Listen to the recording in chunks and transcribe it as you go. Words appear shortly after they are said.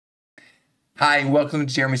Hi, and welcome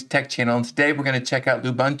to Jeremy's Tech Channel, and today we're going to check out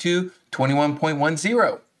Lubuntu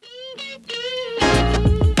 21.10.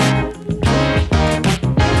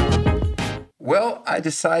 Well, I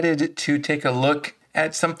decided to take a look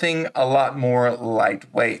at something a lot more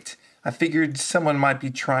lightweight. I figured someone might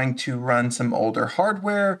be trying to run some older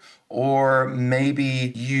hardware, or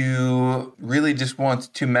maybe you really just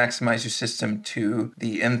want to maximize your system to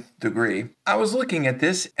the nth degree. I was looking at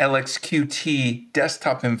this LXQT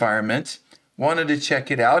desktop environment, wanted to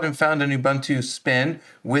check it out, and found an Ubuntu spin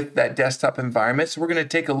with that desktop environment. So we're going to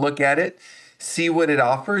take a look at it, see what it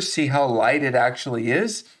offers, see how light it actually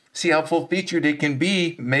is, see how full-featured it can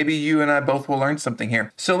be. Maybe you and I both will learn something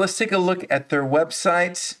here. So let's take a look at their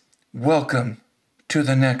website. Welcome to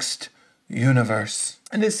the next universe.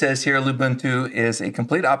 And it says here, Lubuntu is a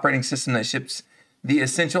complete operating system that ships the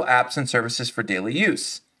essential apps and services for daily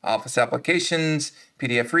use. Office applications,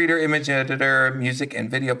 PDF reader, image editor, music and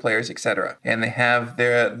video players, etc. And they have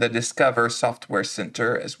the Discover Software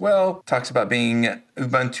Center as well. Talks about being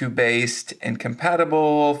Ubuntu based and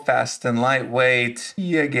compatible, fast and lightweight.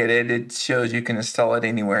 You get it. It shows you can install it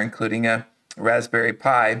anywhere, including a Raspberry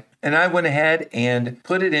Pi. And I went ahead and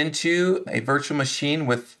put it into a virtual machine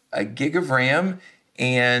with a gig of RAM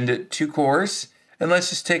and 2 cores. And let's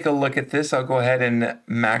just take a look at this. I'll go ahead and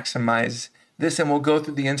maximize this, and we'll go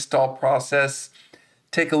through the install process,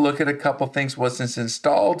 take a look at a couple things once it's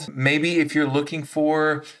installed. Maybe if you're looking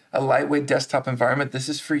for a lightweight desktop environment, this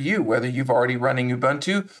is for you. Whether you've already running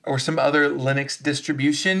Ubuntu or some other Linux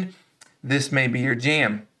distribution, this may be your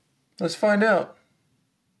jam. Let's find out.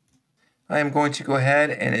 I am going to go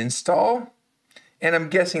ahead and install, and I'm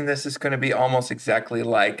guessing this is going to be almost exactly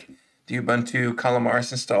like the Ubuntu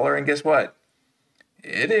Calamares installer, and guess what?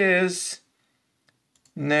 It is.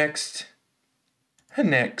 Next.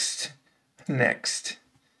 Next.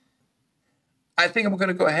 I think I'm going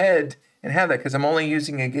to go ahead and have that because I'm only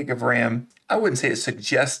using a gig of RAM. I wouldn't say it's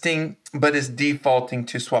suggesting, but it's defaulting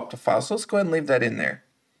to swap to file. So let's go ahead and leave that in there.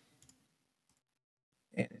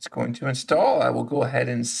 And it's going to install. I will go ahead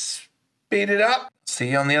and speed it up.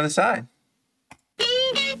 See you on the other side.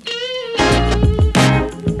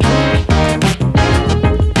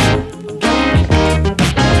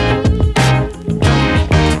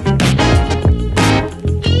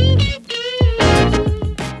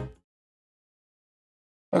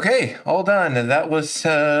 Okay, all done. That was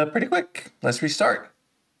pretty quick. Let's restart.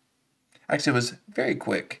 Actually, it was very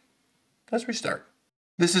quick. Let's restart.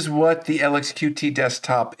 This is what the LXQT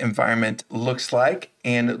desktop environment looks like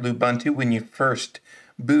in Lubuntu when you first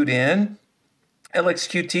boot in.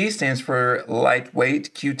 LXQT stands for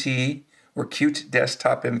Lightweight QT, or Qt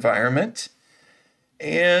Desktop Environment.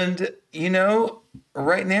 And, you know,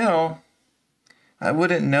 right now, I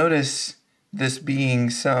wouldn't notice this being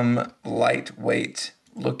some lightweight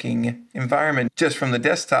looking environment just from the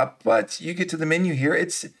desktop, but you get to the menu here.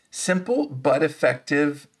 It's simple but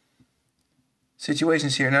effective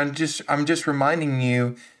situations here. And I'm just reminding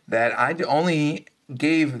you that I only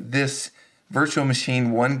gave this virtual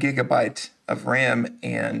machine 1 GB of RAM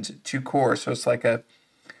and 2 cores. So it's like a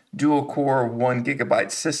dual core 1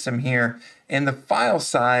 GB system here. And the file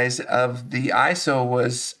size of the ISO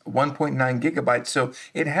was 1.9 GB. So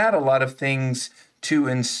it had a lot of things to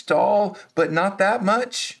install, but not that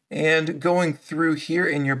much. And going through here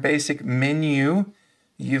in your basic menu,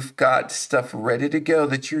 you've got stuff ready to go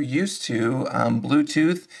that you're used to.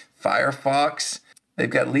 Bluetooth, Firefox. They've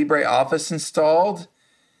got LibreOffice installed.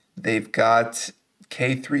 They've got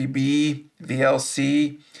K3B,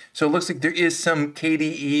 VLC. So it looks like there is some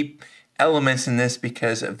KDE elements in this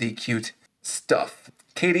because of the Qt stuff.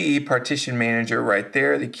 KDE Partition Manager right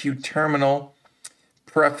there, the Qt Terminal,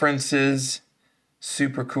 Preferences,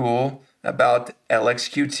 super cool about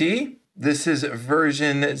LXQT. This is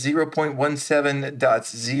version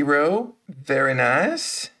 0.17.0. Very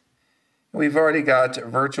nice. We've already got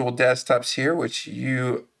virtual desktops here, which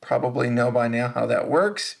you probably know by now how that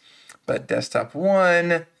works. But desktop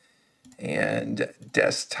 1 and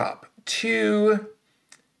desktop 2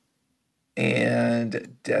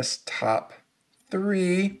 and desktop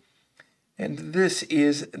 3. And this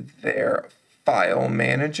is their file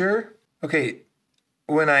manager. Okay.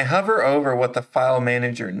 When I hover over what the file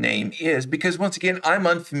manager name is, because once again, I'm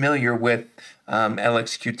unfamiliar with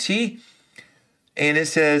LXQT, and it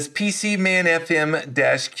says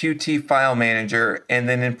PCManFM-QT file manager, and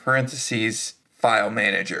then in parentheses, file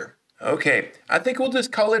manager. Okay, I think we'll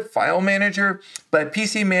just call it file manager, but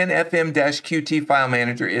PCManFM-QT file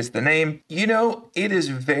manager is the name. You know, it is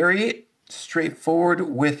very straightforward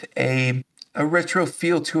with a retro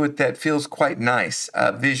feel to it that feels quite nice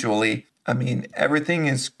visually. I mean, everything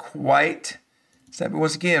is quite So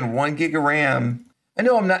once again, 1 gig of RAM. I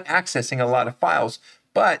know I'm not accessing a lot of files,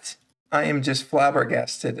 but I am just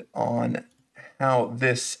flabbergasted on how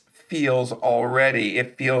this feels already.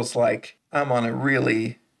 It feels like I'm on a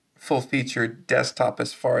really full-featured desktop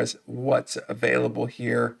as far as what's available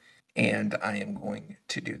here, and I am going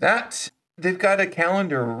to do that. They've got a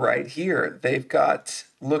calendar right here. They've got,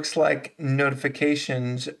 looks like,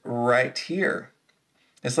 notifications right here.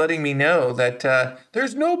 It's letting me know that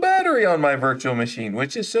there's no battery on my virtual machine,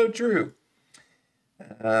 which is so true.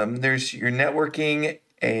 There's your networking,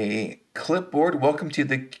 a clipboard. Welcome to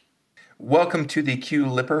the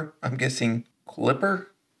Clipper. I'm guessing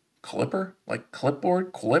clipper, like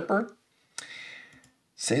clipboard, clipper.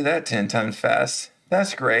 Say that 10 times fast.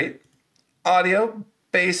 That's great. Audio,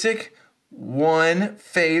 basic, 1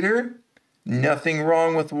 fader. Nothing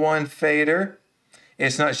wrong with 1 fader.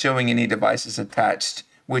 It's not showing any devices attached,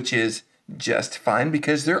 which is just fine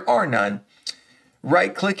because there are none.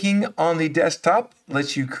 Right-clicking on the desktop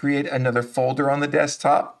lets you create another folder on the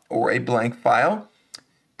desktop or a blank file.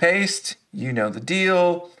 Paste, you know the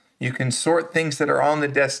deal. You can sort things that are on the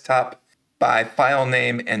desktop by file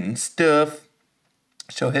name and stuff.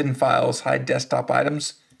 Show hidden files, hide desktop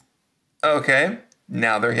items. Okay,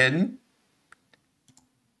 now they're hidden.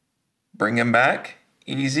 Bring them back,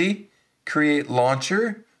 easy. Create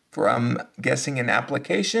launcher for, I'm guessing, an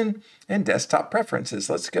application, and desktop preferences.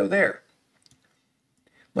 Let's go there.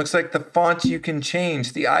 Looks like the font you can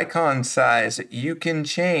change, the icon size you can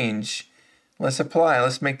change. Let's apply.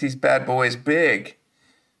 Let's make these bad boys big.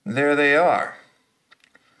 There they are.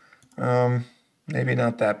 Maybe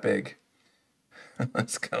not that big.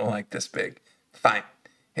 Let's go like this big. Fine.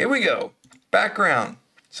 Here we go. Background.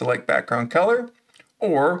 Select background color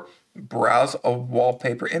or browse a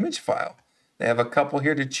wallpaper image file. They have a couple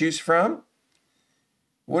here to choose from.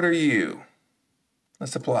 What are you?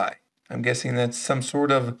 Let's apply. I'm guessing that's some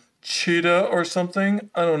sort of cheetah or something.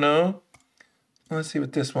 I don't know. Let's see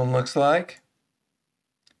what this one looks like.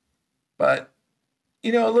 But,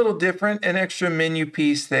 you know, a little different. An extra menu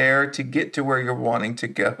piece there to get to where you're wanting to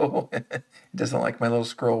go. It doesn't like my little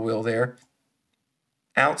scroll wheel there.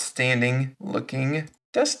 Outstanding looking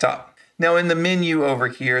desktop. Now in the menu over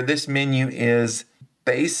here, this menu is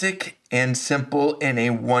basic and simple in a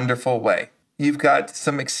wonderful way. You've got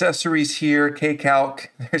some accessories here, Kcalc.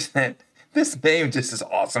 There's that. This name just is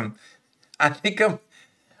awesome. I think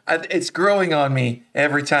it's growing on me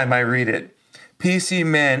every time I read it.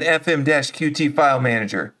 PCMan FM-QT File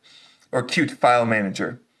Manager, or Qt File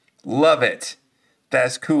Manager. Love it.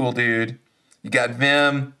 That's cool, dude. You got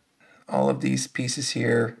Vim. All of these pieces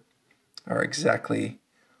here are exactly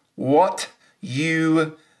what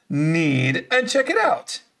you need. And check it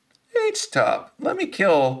out. HTOP. Let me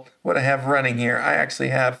kill what I have running here. I actually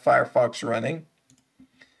have Firefox running.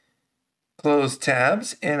 Close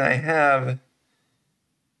tabs, and I have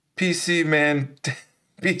PCMan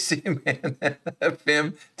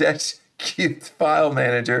FM-Qt File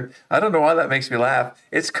Manager. I don't know why that makes me laugh.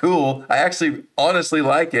 It's cool. I actually honestly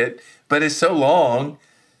like it, but it's so long.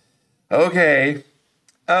 Okay,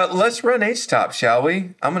 let's run HTOP, shall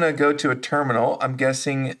we? I'm going to go to a terminal. I'm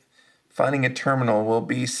guessing finding a terminal will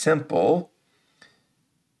be simple.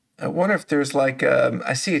 I wonder if there's like,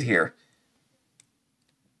 I see it here.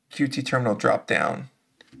 Qt terminal drop down.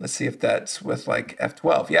 Let's see if that's with like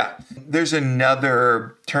F12. Yeah, there's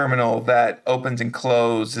another terminal that opens and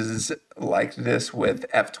closes like this with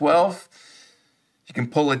F12. You can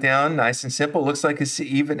pull it down, nice and simple. Looks like it's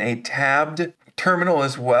even a tabbed terminal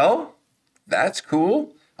as well. That's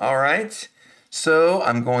cool. All right, so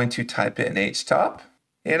I'm going to type in HTOP.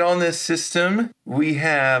 And on this system, we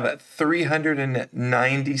have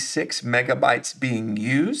 396 megabytes being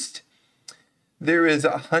used. There is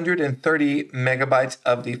 130 megabytes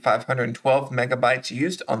of the 512 megabytes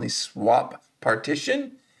used on the swap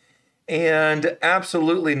partition. And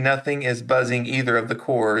absolutely nothing is buzzing either of the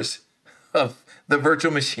cores of the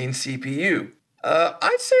virtual machine CPU.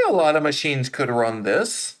 I'd say a lot of machines could run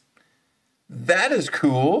this. That is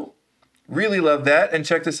cool. Really love that. And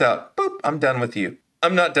check this out. Boop, I'm done with you.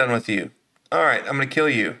 I'm not done with you. All right, I'm going to kill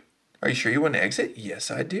you. Are you sure you want to exit? Yes,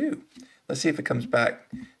 I do. Let's see if it comes back.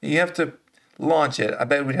 You have to launch it. I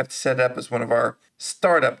bet we'd have to set it up as one of our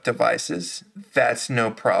startup devices. That's no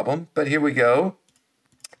problem. But here we go.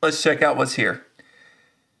 Let's check out what's here.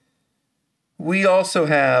 We also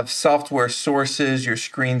have software sources, your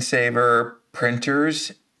screensaver,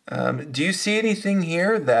 printers. Do you see anything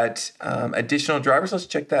here that additional drivers? Let's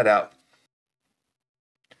check that out.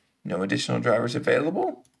 No additional drivers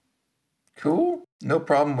available. Cool. No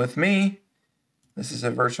problem with me. This is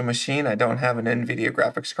a virtual machine. I don't have an NVIDIA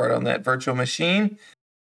graphics card on that virtual machine.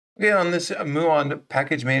 Okay, on this Muon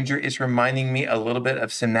Package Manager, it's reminding me a little bit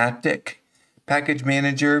of Synaptic Package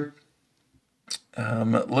Manager.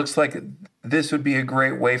 Looks like this would be a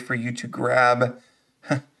great way for you to grab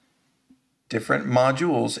different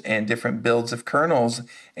modules and different builds of kernels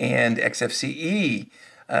and XFCE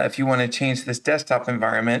if you want to change this desktop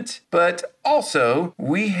environment. But also,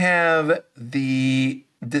 we have the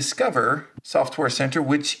Discover Software Center,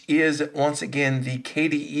 which is once again the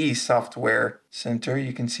KDE Software Center.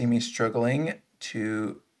 You can see me struggling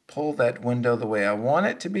to pull that window the way I want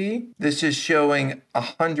it to be. This is showing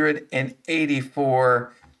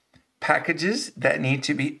 184 packages that need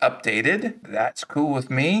to be updated. That's cool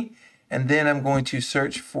with me. And then I'm going to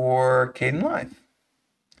search for Kdenlive.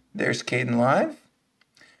 There's Kdenlive.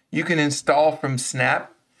 You can install from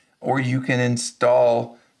Snap, or you can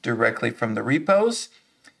install directly from the repos.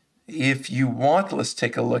 If you want, let's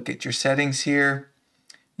take a look at your settings here.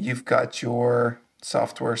 You've got your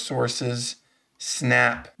software sources,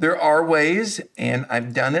 Snap. There are ways, and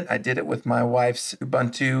I've done it. I did it with my wife's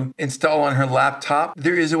Ubuntu install on her laptop.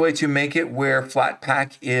 There is a way to make it where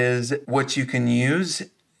Flatpak is what you can use.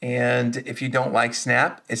 And if you don't like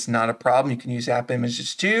Snap, it's not a problem. You can use app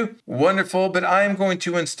images too. Wonderful, but I am going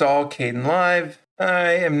to install Kdenlive.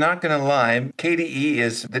 I am not going to lie. KDE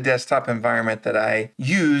is the desktop environment that I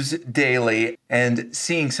use daily, and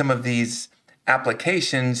seeing some of these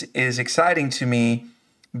applications is exciting to me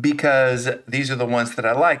because these are the ones that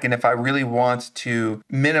I like. And if I really want to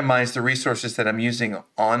minimize the resources that I'm using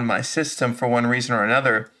on my system for one reason or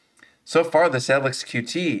another, so far this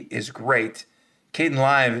LXQT is great.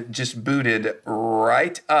 Kdenlive just booted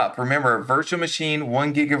right up. Remember, virtual machine,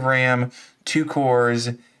 1 gig of RAM, 2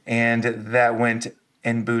 cores, and that went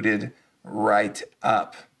and booted right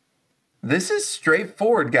up. This is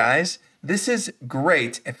straightforward, guys. This is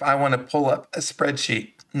great if I want to pull up a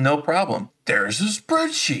spreadsheet. No problem. There's a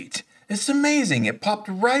spreadsheet. It's amazing. It popped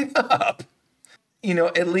right up. You know,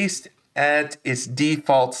 at least at its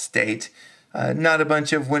default state. Not a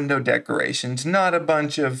bunch of window decorations, not a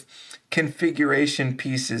bunch of configuration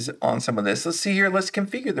pieces on some of this. Let's see here. Let's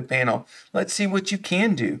configure the panel. Let's see what you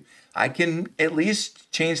can do. I can at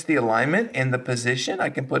least change the alignment and the position. I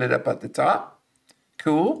can put it up at the top.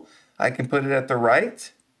 Cool. I can put it at the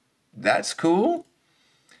right. That's cool.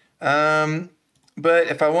 But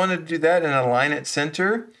if I wanted to do that and align it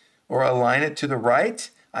center or align it to the right,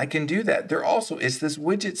 I can do that. There also is this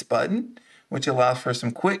widgets button, which allows for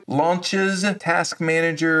some quick launches, task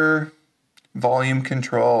manager, volume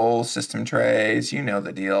control, system trays, you know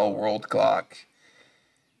the deal, world clock.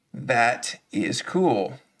 That is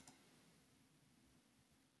cool.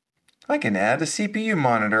 I can add a CPU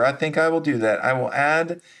monitor. I think I will do that. I will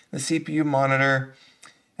add the CPU monitor,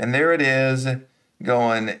 and there it is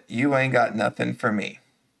going, you ain't got nothing for me.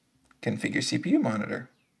 Configure CPU monitor.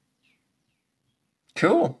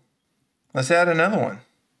 Cool. Let's add another one.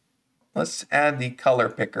 Let's add the color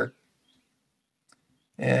picker.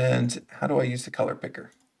 And how do I use the color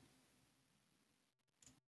picker?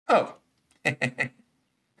 Oh. Okay,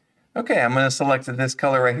 I'm going to select this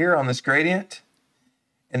color right here on this gradient.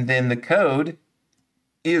 And then the code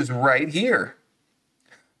is right here.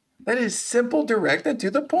 That is simple, direct, and to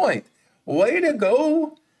the point. Way to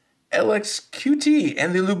go, LXQT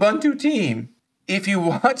and the Lubuntu team. If you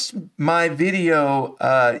watched my video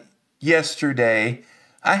yesterday,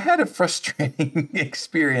 I had a frustrating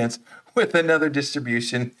experience with another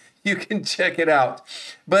distribution. You can check it out.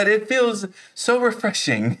 But it feels so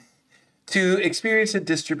refreshing to experience a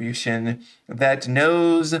distribution that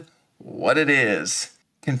knows what it is.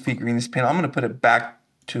 Configuring this panel, I'm going to put it back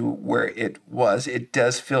to where it was. It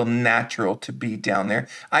does feel natural to be down there.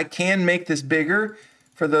 I can make this bigger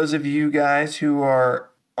for those of you guys who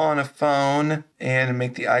are on a phone, and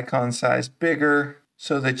make the icon size bigger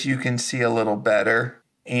so that you can see a little better.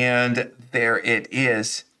 And there it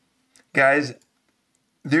is. Guys,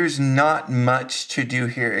 there's not much to do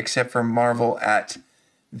here except for marvel at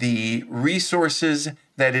the resources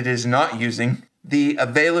that it is not using, the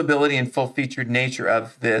availability and full-featured nature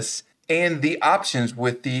of this, and the options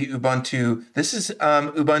with the Ubuntu. This is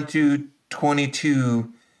Ubuntu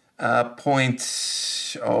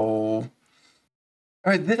 22.0.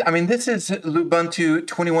 All right, this is Ubuntu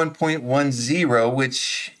 21.10,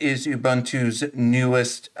 which is Ubuntu's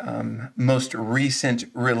newest, most recent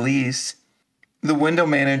release. The window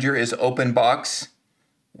manager is OpenBox,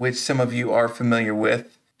 which some of you are familiar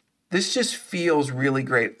with. This just feels really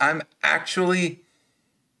great. I'm actually,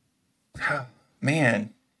 I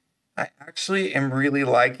actually am really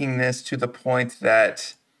liking this to the point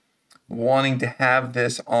that wanting to have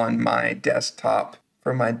this on my desktop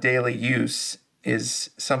for my daily use is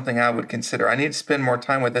something I would consider. I need to spend more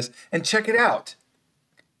time with this. And check it out.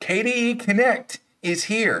 KDE Connect is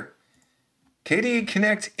here. KDE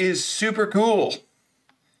Connect is super cool.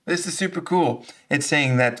 This is super cool. It's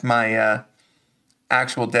saying that my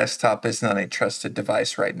actual desktop is not a trusted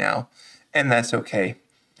device right now, and that's okay.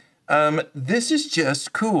 This is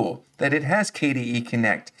just cool that it has KDE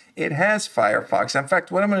Connect. It has Firefox. In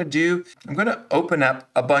fact, what I'm going to do, I'm going to open up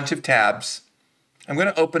a bunch of tabs. I'm going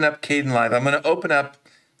to open up Kdenlive. I'm going to open up,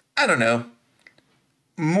 I don't know,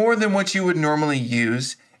 more than what you would normally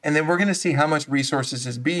use, and then we're going to see how much resources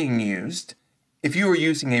is being used. If you are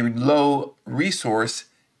using a low resource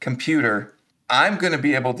computer, I'm going to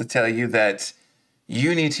be able to tell you that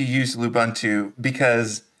you need to use Lubuntu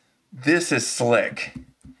because this is slick.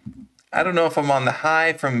 I don't know if I'm on the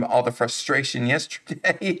high from all the frustration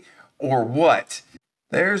yesterday or what.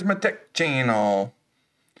 There's my tech channel.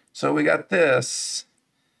 So we got this.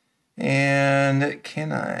 And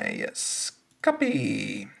can I, yes,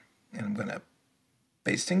 copy. And I'm going to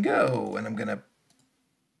paste and go. And I'm going to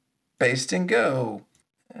paste and go.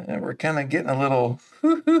 We're kind of getting a little,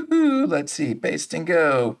 let's see, paste and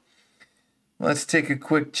go. Let's take a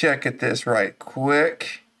quick check at this right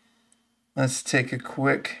quick. Let's take a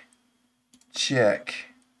quick check.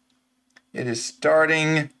 It is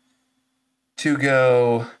starting to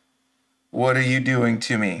go, what are you doing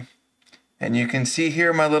to me? And you can see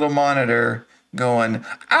here my little monitor going,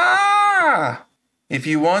 ah! If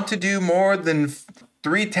you want to do more than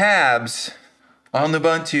 3 tabs on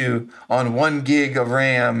Ubuntu on 1 gig of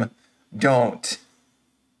RAM, don't.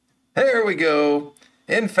 There we go.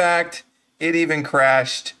 In fact, it even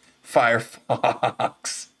crashed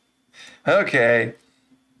Firefox. Okay.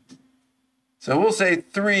 So we'll say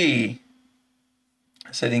 3.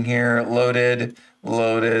 Sitting here, loaded.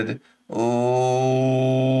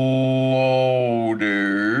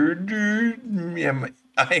 Yeah,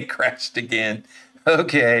 I crashed again.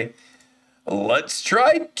 Okay. Let's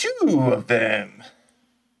try 2 of them.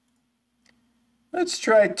 Let's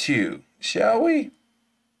try 2, shall we?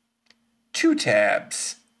 2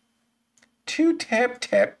 tabs. 2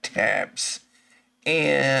 tabs.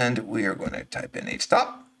 And we are going to type in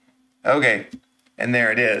htop. Okay, and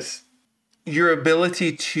there it is. Your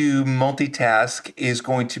ability to multitask is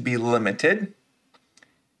going to be limited.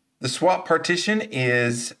 The swap partition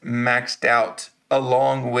is maxed out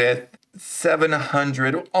along with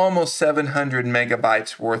 700, almost 700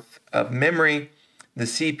 megabytes worth of memory. The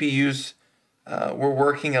CPUs, we're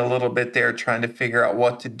working a little bit there trying to figure out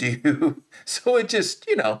what to do. So it just,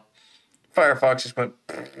 Firefox just went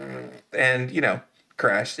and,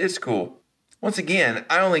 crashed. It's cool. Once again,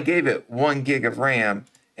 I only gave it 1 gig of RAM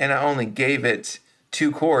and I only gave it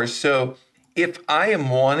 2 cores. So if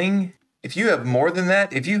you have more than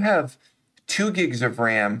that, if you have 2 gigs of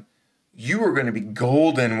RAM, you are going to be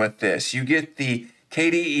golden with this. You get the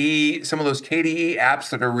KDE, some of those KDE apps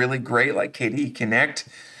that are really great, like KDE Connect.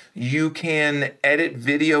 You can edit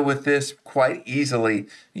video with this quite easily.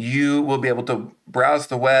 You will be able to browse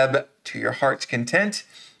the web to your heart's content,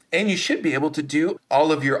 and you should be able to do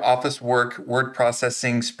all of your office work, word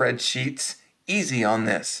processing, spreadsheets, easy on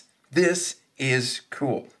this. This is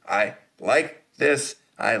cool. I like this.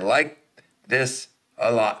 I like this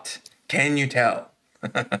a lot. Can you tell?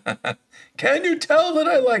 Can you tell that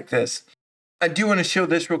I like this? I do want to show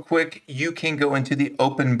this real quick. You can go into the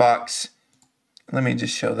open box. Let me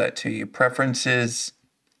just show that to you. Preferences,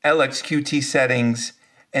 LXQT settings,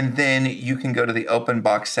 and then you can go to the open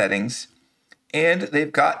box settings. And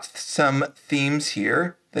they've got some themes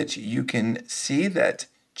here that you can see that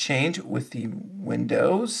change with the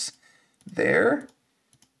windows there.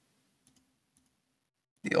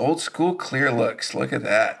 The old school clear looks. Look at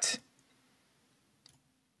that.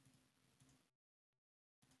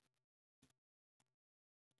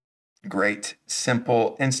 Great,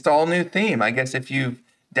 simple, install new theme. I guess if you've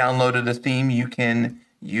downloaded a theme, you can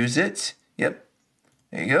use it. Yep,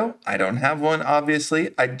 there you go. I don't have one, obviously.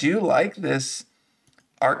 I do like this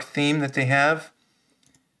Arc theme that they have.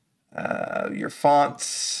 Your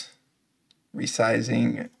fonts,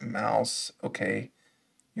 resizing, mouse, okay.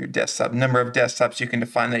 Your desktop, number of desktops, you can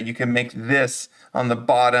define that. You can make this on the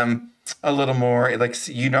bottom a little more, like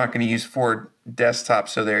you're not going to use 4 desktops,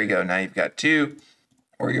 so there you go. Now you've got 2.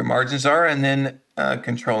 Where your margins are, and then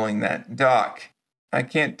controlling that dock. I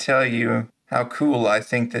can't tell you how cool I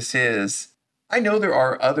think this is. I know there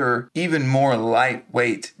are other even more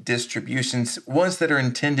lightweight distributions, ones that are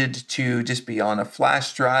intended to just be on a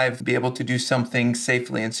flash drive, be able to do something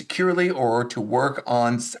safely and securely, or to work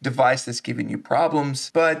on a device that's giving you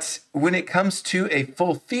problems. But when it comes to a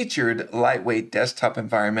full-featured lightweight desktop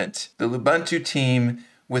environment, the Lubuntu team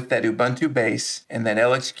with that Ubuntu base and that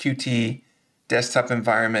LXQT desktop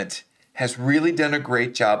environment has really done a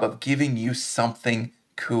great job of giving you something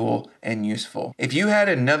cool and useful. If you had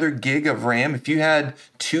another gig of RAM, if you had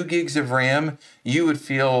 2 gigs of RAM, you would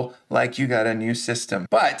feel like you got a new system.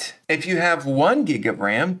 But if you have 1 gig of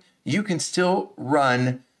RAM, you can still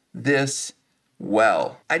run this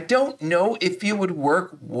well. I don't know if you would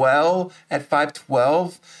work well at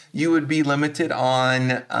 512. You would be limited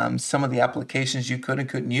on some of the applications you could and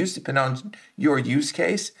couldn't use depending on your use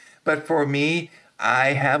case. But for me,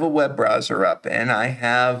 I have a web browser up and I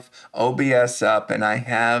have OBS up and I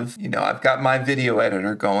have, I've got my video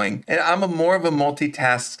editor going. And I'm more of a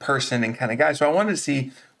multitask person and kind of guy. So I wanted to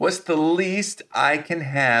see what's the least I can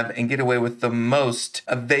have and get away with the most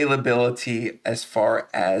availability as far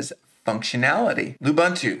as functionality.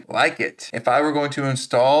 Lubuntu, like it. If I were going to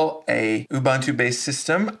install a Ubuntu-based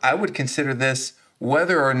system, I would consider this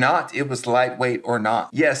whether or not it was lightweight or not.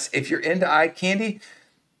 Yes, if you're into eye candy,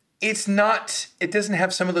 it doesn't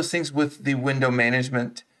have some of those things with the window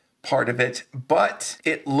management part of it, but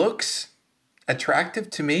it looks attractive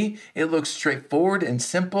to me. It looks straightforward and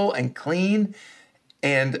simple and clean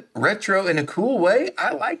and retro in a cool way.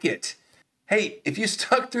 I like it. Hey, if you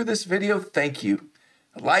stuck through this video, thank you.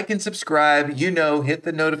 Like and subscribe, hit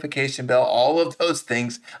the notification bell, all of those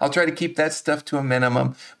things. I'll try to keep that stuff to a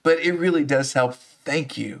minimum, but it really does help.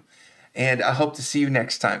 Thank you. And I hope to see you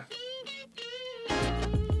next time.